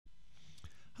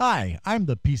Hi, I'm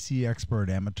the PC Expert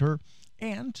Amateur,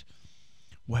 and,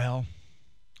 well,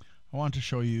 I want to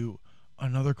show you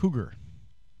another Cougar.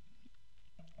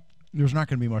 There's not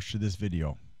going to be much to this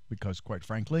video because, quite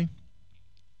frankly,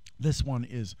 this one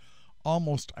is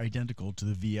almost identical to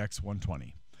the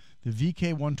VX120. The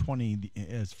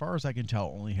VK120, as far as I can tell,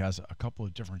 only has a couple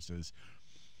of differences.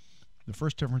 The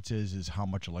first difference is how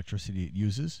much electricity it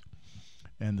uses.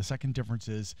 And the second difference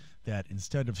is that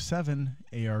instead of 7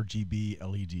 ARGB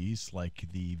LEDs like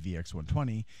the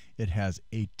VX120, it has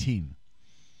 18.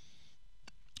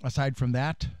 Aside from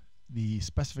that, the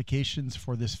specifications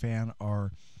for this fan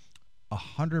are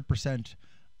 100%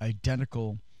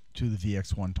 identical to the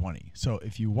VX120. So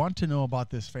if you want to know about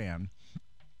this fan,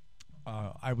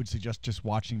 I would suggest just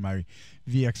watching my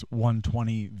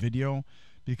VX120 video,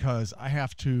 because I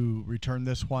have to return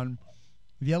this one.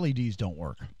 The LEDs don't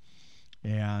work.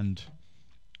 And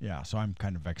yeah, so I'm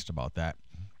kind of vexed about that.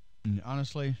 And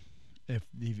honestly, if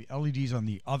the LEDs on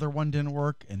the other one didn't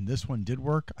work and this one did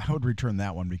work, I would return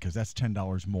that one, because that's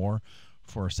 $10 more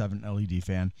for a 7 LED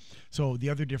fan. So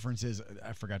the other difference is,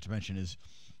 I forgot to mention, is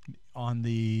on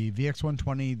the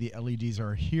VX120, the LEDs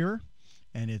are here,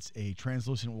 and it's a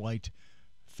translucent white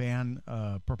fan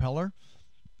propeller.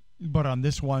 But on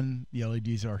this one, the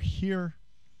LEDs are here.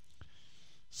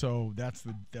 So that's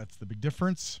the big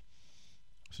difference.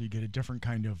 So you get a different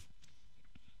kind of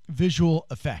visual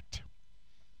effect.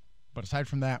 But aside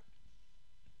from that,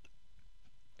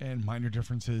 and minor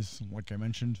differences, like I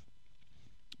mentioned,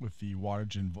 with the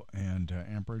wattage and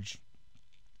amperage,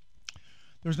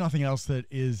 there's nothing else that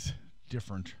is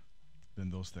different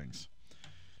than those things.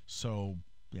 So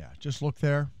yeah, just look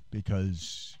there,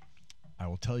 because I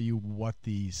will tell you what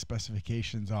the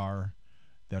specifications are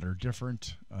that are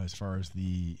different as far as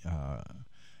the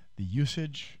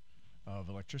usage of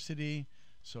electricity.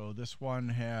 So this one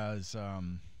has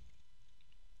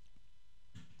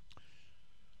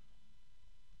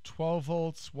 12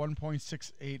 volts,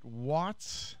 1.68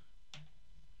 watts,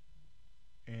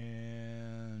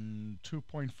 and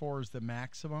 2.4 is the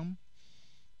maximum,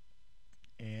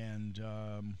 and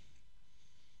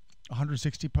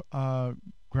 160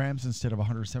 grams instead of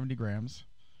 170 grams,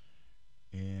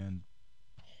 and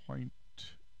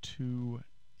 0.2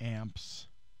 amps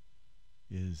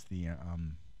is the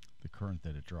current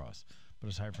that it draws. But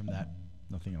aside from that,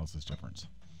 nothing else is different.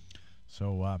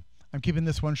 So I'm keeping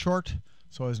this one short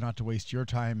so as not to waste your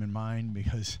time and mine,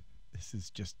 because this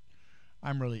is just,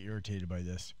 I'm really irritated by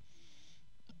this.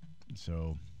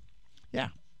 So yeah,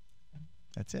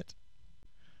 that's it.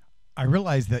 I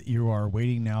realize that you are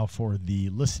waiting now for the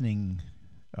listening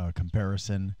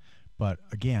comparison, but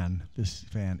again, this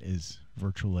fan is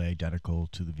virtually identical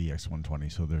to the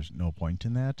VX120, so there's no point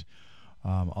in that.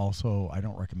 Also, I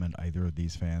don't recommend either of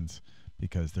these fans,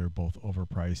 because they're both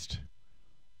overpriced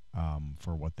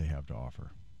for what they have to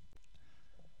offer.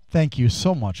 Thank you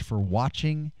so much for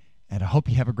watching, and I hope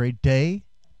you have a great day.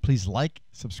 Please like,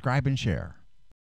 subscribe, and share.